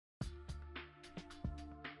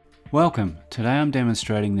Welcome. Today I'm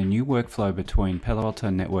demonstrating the new workflow between Palo Alto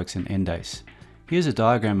Networks and Endace. Here's a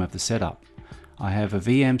diagram of the setup. I have a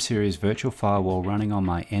VM series virtual firewall running on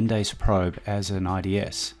my EndaceProbe as an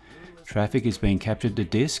IDS. Traffic is being captured to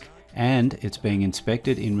disk and it's being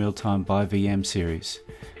inspected in real time by VM series.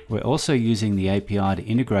 We're also using the API to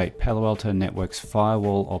integrate Palo Alto Networks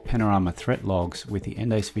firewall or Panorama threat logs with the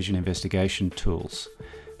Endace Vision investigation tools.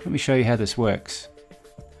 Let me show you how this works.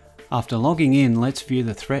 After logging in, let's view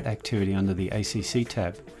the threat activity under the ACC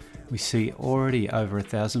tab. We see already over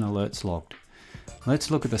 1,000 alerts logged. Let's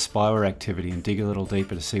look at the spyware activity and dig a little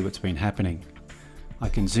deeper to see what's been happening. I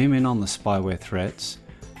can zoom in on the spyware threats,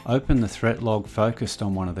 open the threat log focused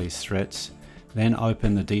on one of these threats, then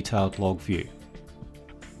open the detailed log view.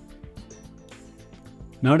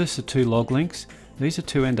 Notice the two log links. These are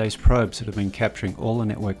two EndaceProbes that have been capturing all the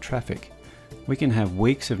network traffic. We can have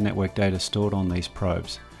weeks of network data stored on these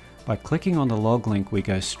probes. By clicking on the log link, we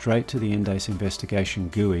go straight to the Endace investigation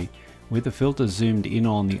GUI with the filter zoomed in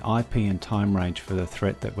on the IP and time range for the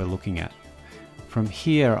threat that we're looking at. From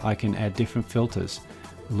here, I can add different filters,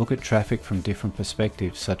 look at traffic from different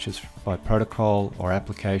perspectives, such as by protocol or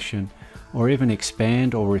application, or even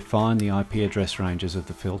expand or refine the IP address ranges of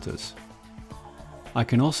the filters. I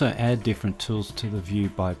can also add different tools to the view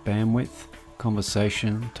by bandwidth,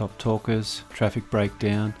 conversation, top talkers, traffic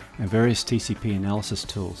breakdown, and various TCP analysis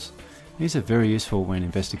tools. These are very useful when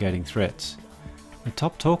investigating threats. The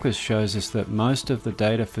top talkers shows us that most of the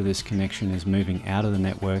data for this connection is moving out of the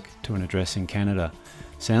network to an address in Canada.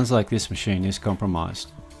 Sounds like this machine is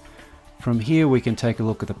compromised. From here we can take a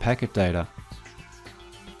look at the packet data.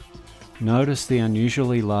 Notice the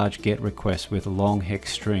unusually large GET request with a long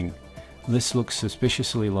hex string. This looks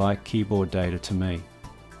suspiciously like keyboard data to me.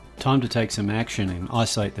 Time to take some action and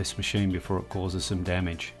isolate this machine before it causes some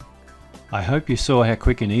damage. I hope you saw how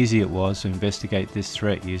quick and easy it was to investigate this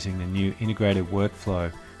threat using the new integrated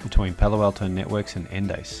workflow between Palo Alto Networks and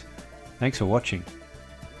Endace. Thanks for watching.